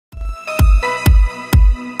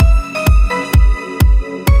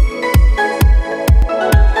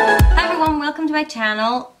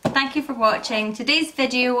channel. Thank you for watching. Today's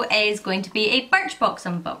video is going to be a Birchbox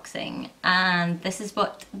unboxing, and this is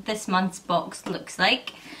what this month's box looks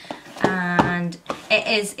like. And it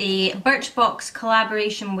is a Birchbox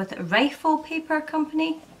collaboration with Rifle Paper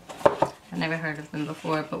Company. I've never heard of them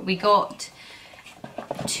before, but we got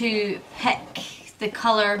to pick the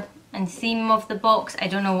colour and theme of the box. I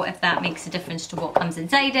don't know if that makes a difference to what comes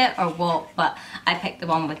inside it or what, but I picked the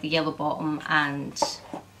one with the yellow bottom, and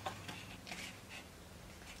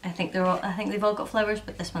I think they've all got flowers,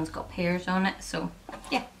 but this one's got pears on it, so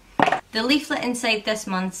yeah. The leaflet inside this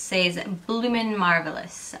month says Bloomin'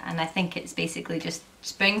 Marvellous, and I think it's basically just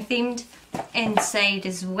spring themed. Inside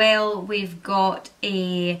as well, we've got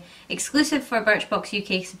a exclusive for Birchbox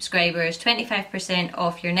UK subscribers, 25%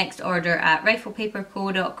 off your next order at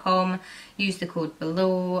riflepaperco.com. Use the code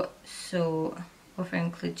below. So offer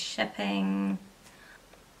includes shipping.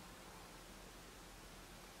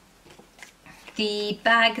 The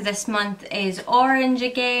bag this month is orange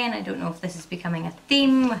again. I don't know if this is becoming a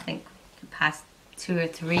theme. I think the past 2 or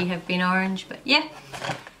 3 have been orange, but yeah.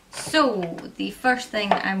 So the first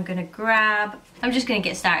thing I'm gonna grab, I'm just gonna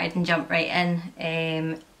get started and jump right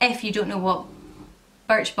in. If you don't know what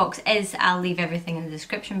Birchbox is, I'll leave everything in the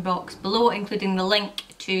description box below, including the link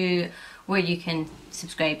to where you can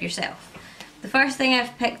subscribe yourself. The first thing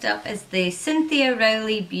I've picked up is the Cynthia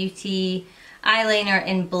Rowley Beauty eyeliner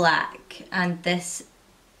in black, and this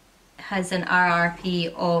has an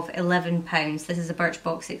RRP of £11. This is a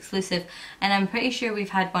Birchbox exclusive, and I'm pretty sure we've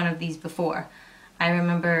had one of these before. I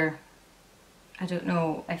remember, I don't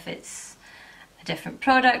know if it's a different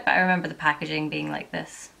product, but I remember the packaging being like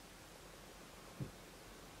this,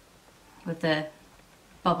 with the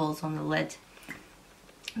bubbles on the lid.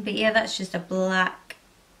 But yeah, that's just a black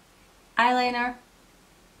eyeliner.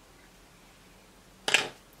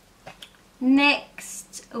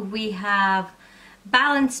 Next we have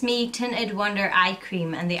Balance Me Tinted Wonder Eye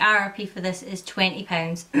Cream, and the RRP for this is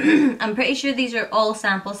 £20. I'm pretty sure these are all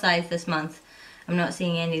sample size this month. I'm not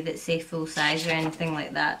seeing any that say full size or anything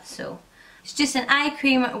like that. So it's just an eye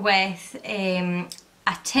cream with a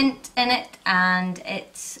tint in it, and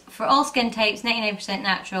it's for all skin types, 99%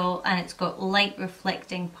 natural, and it's got light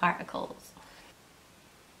reflecting particles.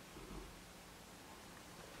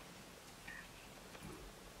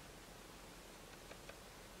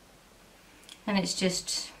 And it's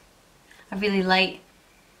just a really light,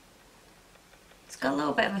 it's got a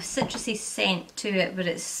little bit of a citrusy scent to it, but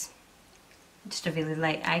it's just a really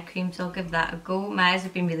light eye cream, so I'll give that a go. My eyes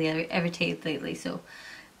have been really irritated lately, so it'd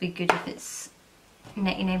be good if it's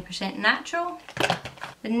 99% natural.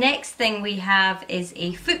 The next thing we have is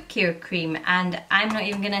a foot care cream, and I'm not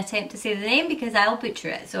even going to attempt to say the name because I'll butcher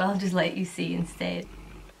it, so I'll just let you see instead.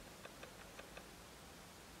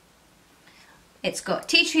 It's got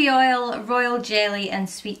tea tree oil, royal jelly and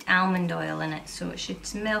sweet almond oil in it, so it should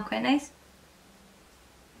smell quite nice.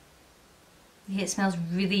 Yeah, it smells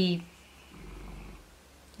really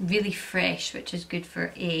fresh, which is good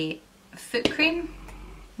for a foot cream.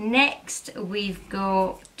 Next we've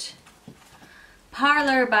got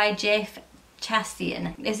Parlor by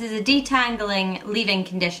Chastain. This is a detangling leave-in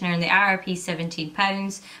conditioner, and the RRP is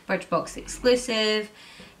 £17, Birchbox exclusive.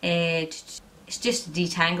 It's just a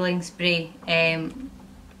detangling spray.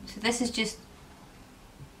 So this is just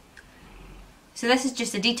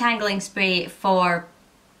a detangling spray for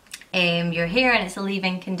your hair, and it's a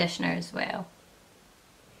leave-in conditioner as well.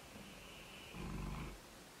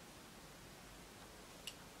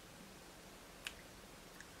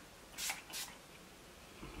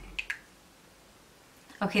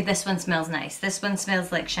 Okay, this one smells nice. This one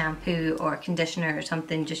smells like shampoo or conditioner or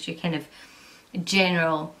something, just your kind of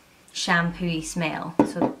general shampoo-y smell.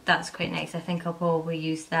 So that's quite nice. I think I'll probably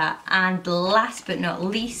use that. And last but not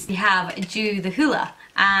least, we have the Hoola.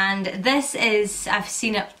 And this is, I've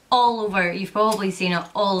seen it all over, you've probably seen it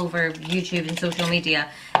all over YouTube and social media.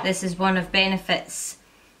 This is one of Benefit's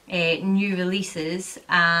new releases,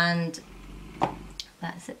 and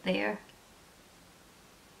that's it there.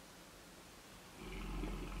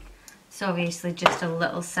 It's obviously just a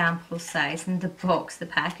little sample size, and the box, the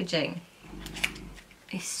packaging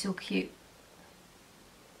is so cute.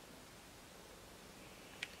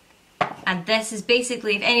 And this is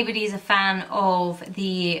basically, if anybody is a fan of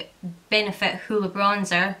the Benefit Hoola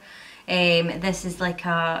bronzer, this is like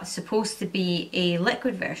supposed to be a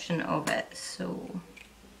liquid version of it. So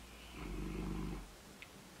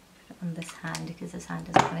put it on this hand because this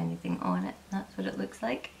hand doesn't have anything on it. That's what it looks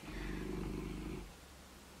like.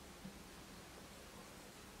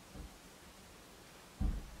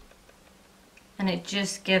 And it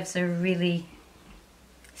just gives a really,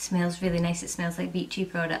 smells really nice. It smells like beachy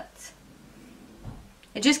products.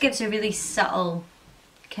 It just gives a really subtle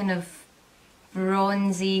kind of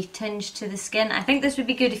bronzy tinge to the skin. I think this would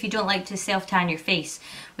be good if you don't like to self-tan your face,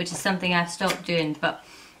 which is something I've stopped doing, but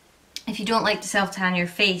if you don't like to self-tan your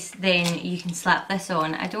face, then you can slap this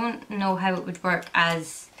on. I don't know how it would work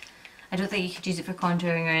as, I don't think you could use it for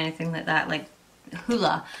contouring or anything like that, like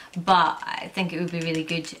Hoola, but I think it would be really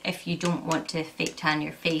good if you don't want to fake tan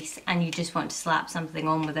your face and you just want to slap something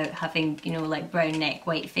on without having, you know, like brown neck,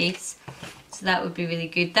 white face. So that would be really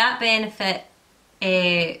good. That Benefit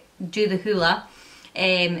Do the Hoola,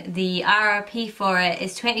 the RRP for it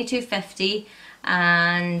is $22.50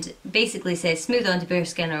 and basically says smooth onto bare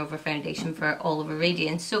skin or over foundation for all over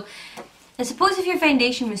radiance. So I suppose if your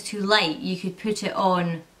foundation was too light, you could put it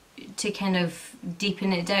on to kind of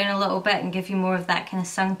deepen it down a little bit and give you more of that kind of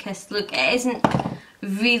sun-kissed look. It isn't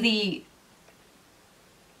really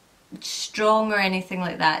strong or anything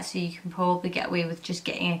like that, so you can probably get away with just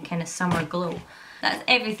getting a kind of summer glow. That's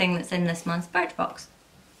everything that's in this month's Birchbox.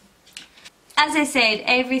 As I said,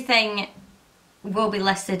 everything will be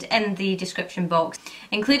listed in the description box,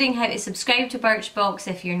 including how to subscribe to Birchbox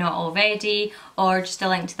if you're not already, or just a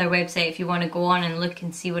link to their website if you want to go on and look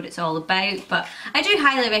and see what it's all about. But I do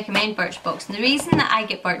highly recommend Birchbox, and the reason that I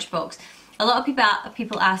get Birchbox, a lot of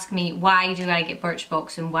people ask me why do I get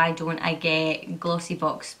Birchbox and why don't I get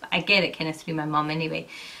Glossybox. I get it kind of through my mum anyway.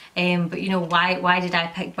 But you know, why did I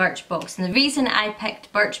pick Birchbox? And the reason I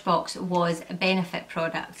picked Birchbox was Benefit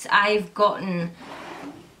products. I've gotten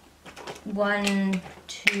 1,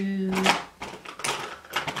 2,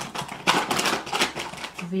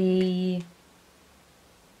 3,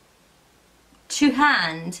 to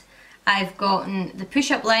hand. I've gotten the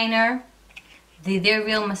push-up liner, the They're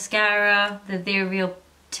Real mascara, the They're Real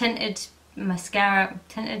tinted mascara,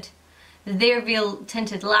 the They're Real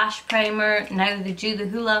tinted lash primer, now the Do the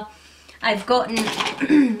Hoola. I've gotten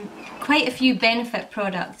quite a few Benefit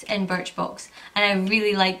products in Birchbox, and I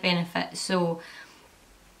really like Benefit, so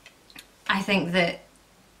I think that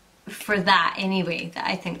for that anyway, that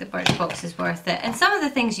I think the Birchbox is worth it. And some of the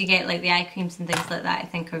things you get, like the eye creams and things like that, I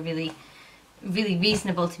think are really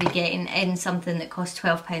reasonable to be getting in something that costs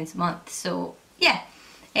 £12 a month. So yeah,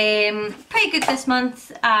 pretty good this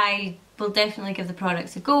month. I will definitely give the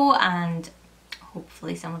products a go and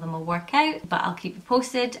hopefully some of them will work out, but I'll keep you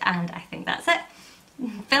posted, and I think that's it.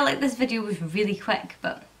 Felt like this video was really quick,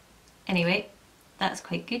 but anyway, that's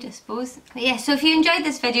quite good, I suppose. But yeah, so if you enjoyed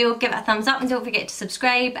this video, give it a thumbs up and don't forget to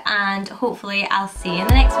subscribe, and hopefully I'll see you in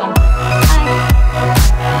the next one.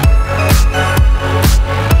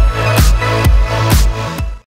 Bye!